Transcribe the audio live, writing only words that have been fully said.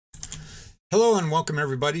Hello and welcome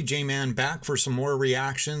everybody, J-Man back for some more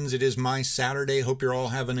reactions. It is my Saturday. Hope you're all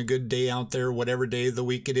having a good day out there, whatever day of the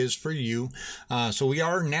week it is for you. So we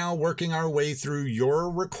are now working our way through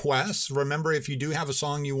your requests. Remember, if you do have a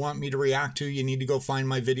song you want me to react to, you need to go find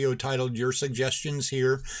my video titled Your Suggestions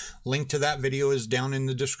Here. Link to that video is down in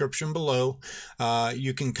the description below.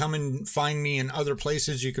 You can come and find me in other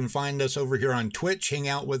places. You can find us over here on Twitch, hang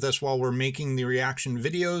out with us while we're making the reaction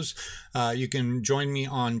videos. You can join me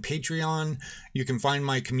on Patreon. You can find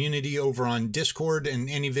my community over on Discord, and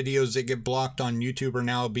any videos that get blocked on YouTube are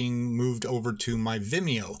now being moved over to my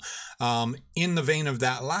Vimeo. In the vein of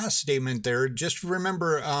that last statement there, just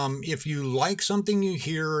remember, if you like something you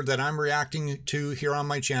hear that I'm reacting to here on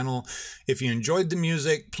my channel, if you enjoyed the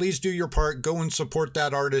music, please do your part. Go and support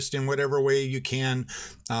that artist in whatever way you can.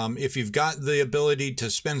 If you've got the ability to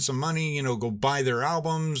spend some money, you know, go buy their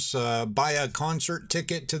albums, buy a concert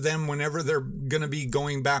ticket to them whenever they're going to be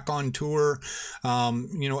going back on tour,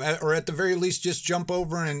 you know, or at the very least, just jump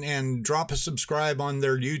over and drop a subscribe on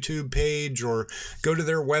their YouTube page, or go to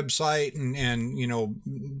their website and you know,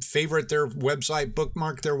 favorite their website,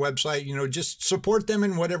 bookmark their website, you know, just support them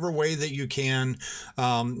in whatever way that you can.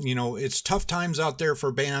 You know, it's tough times out there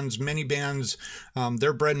for bands. Many bands,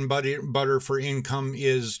 their bread and butter for income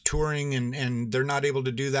is touring, and they're not able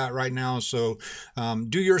to do that right now. So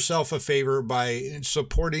do yourself a favor by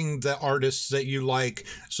supporting the artists that you like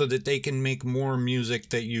so that they can make more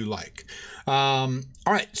music that you like. All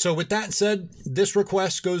right, so with that said, this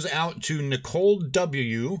request goes out to Nicole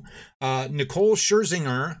W. Nicole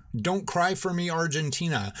Scherzinger, Don't Cry For Me,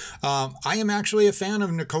 Argentina. I am actually a fan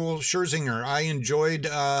of Nicole Scherzinger. I enjoyed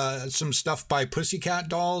some stuff by Pussycat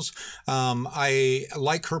Dolls. I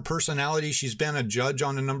like her personality. She's been a judge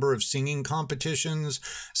on a number of singing competitions.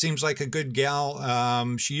 Seems like a good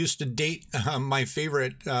gal. She used to date my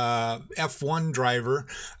favorite F1 driver,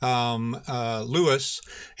 Lewis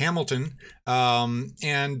Hamilton.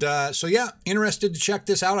 So yeah, interested to check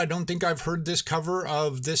this out. I don't think I've heard this cover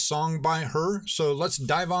of this song by her. So let's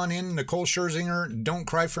dive on in. Nicole Scherzinger, Don't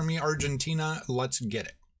Cry For Me, Argentina. Let's get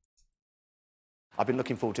it. I've been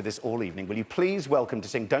looking forward to this all evening. Will you please welcome to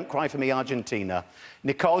sing Don't Cry For Me, Argentina,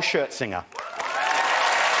 Nicole Scherzinger.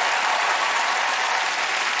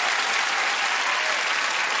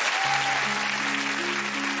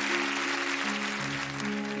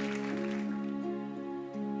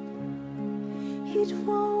 It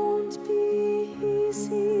won't be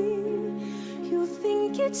easy. You'll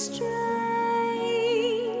think it's strange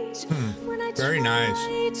when I Very nice.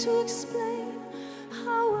 try to explain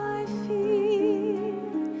how I feel,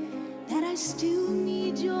 that I still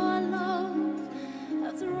need your love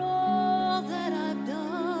after all that I've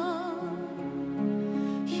done.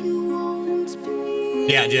 You won't be.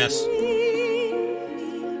 Yeah, Jess.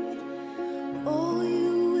 All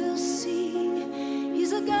you will see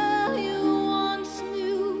is a girl you once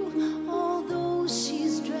knew, although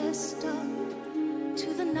she's dressed up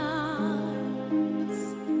to the nines,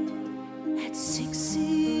 at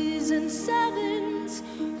sixes and sevens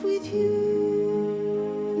with you.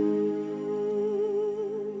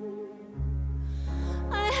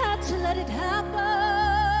 I had to let it happen.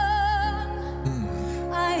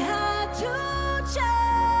 I had to change.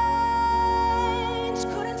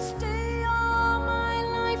 Couldn't stay all my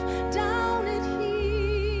life down at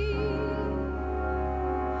here,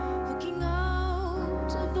 looking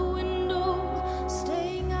out of the window,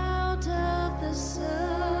 staying out of the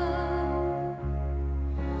sun.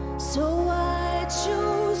 So I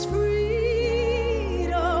chose freedom,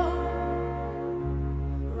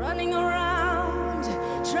 running around,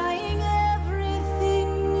 trying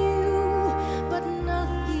everything new, but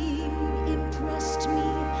nothing impressed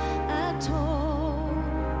me at all.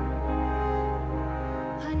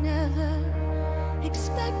 I never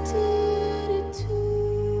expected it to.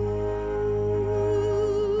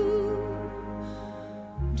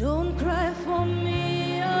 Don't cry for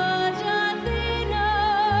me, Argentina.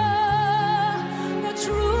 The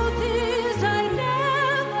truth is I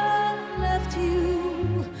never left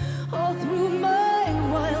you. All through my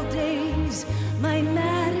wild days, my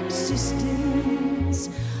mad existence,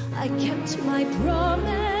 I kept my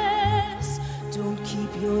promise. Don't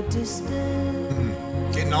keep your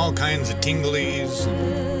distance. Getting all kinds of tinglies.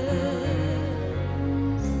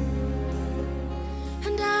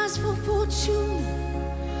 And as for fortune,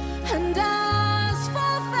 and as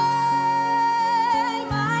for fame,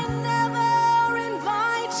 I never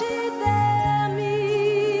invited them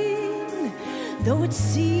in, though it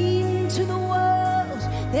seemed to the world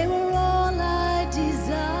they were all I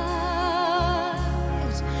desired.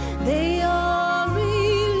 They are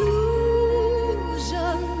illusions,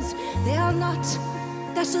 they are not,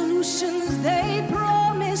 they're so solutions they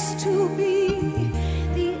promised to be.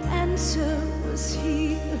 The answer was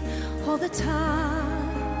here all the time.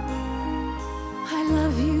 I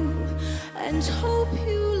love you and hope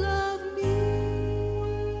you love me.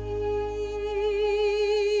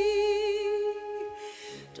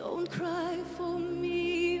 Don't cry for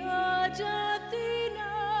me, Argentina.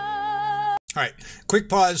 All right, quick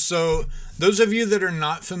pause. So those of you that are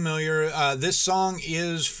not familiar, this song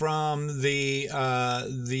is from the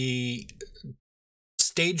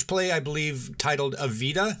stage play, I believe, titled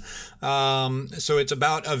Evita. So it's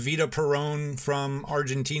about Evita Peron from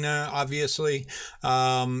Argentina, obviously.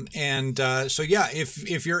 So yeah,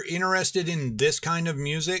 if you're interested in this kind of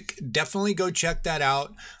music, definitely go check that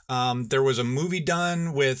out. There was a movie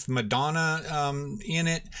done with Madonna in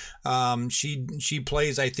it. She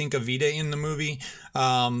plays, I think, Evita in the movie.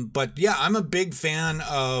 But yeah, I'm a big fan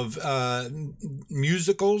of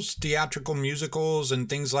musicals, theatrical musicals and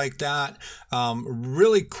things like that.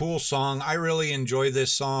 Really cool song. I really enjoy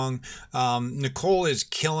this song. Nicole is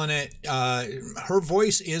killing it. Her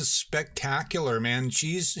voice is spectacular, man.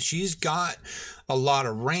 She's got a lot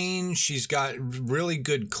of range. She's got really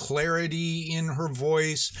good clarity in her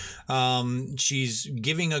voice. She's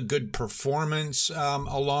giving a good performance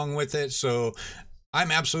along with it. So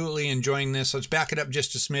I'm absolutely enjoying this. Let's back it up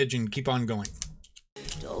just a smidge and keep on going.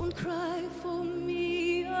 Don't cry for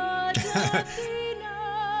me, Argentina.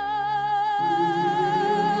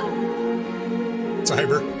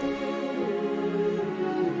 Cyber.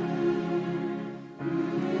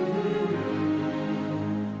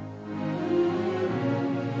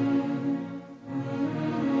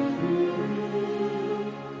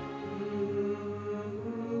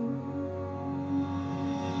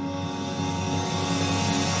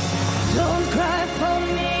 Don't cry for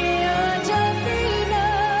me, Argentina.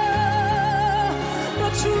 The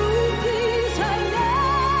truth is I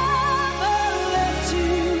never left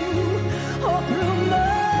you. All through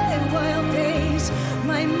my wild days,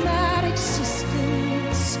 my mad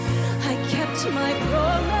existence, I kept my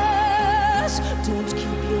promise. Don't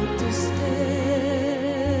keep your distance.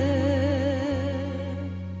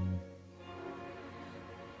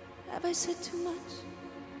 Have I said too much?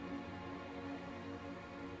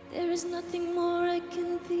 There is nothing more I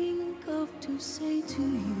can think of to say to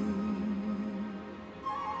you.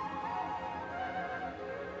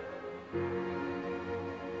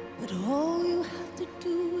 But all you have to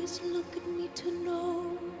do is look at me to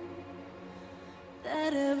know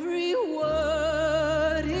that every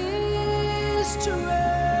word is true.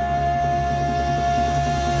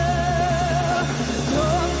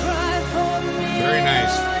 Don't cry for me. Very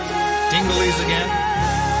nice. Dinglies again.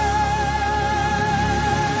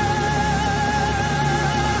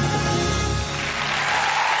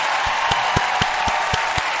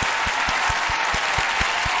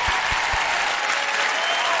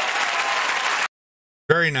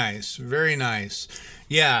 Very nice, very nice.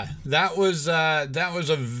 Yeah, that was a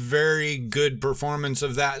very good performance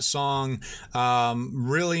of that song.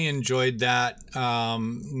 Really enjoyed that.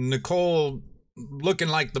 Nicole looking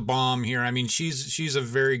like the bomb here. I mean, she's a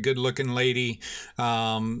very good looking lady,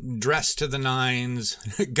 dressed to the nines,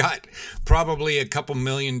 got probably a couple $1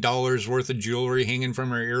 million worth of jewelry hanging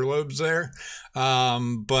from her earlobes there. Yeah,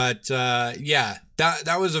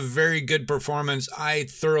 that was a very good performance. I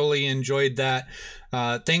thoroughly enjoyed that.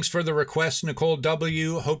 Thanks for the request, Nicole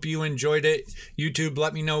W. Hope you enjoyed it. YouTube,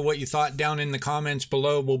 let me know what you thought down in the comments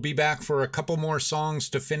below. We'll be back for a couple more songs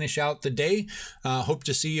to finish out the day. Hope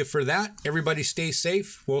to see you for that. Everybody stay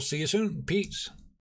safe. We'll see you soon. Peace.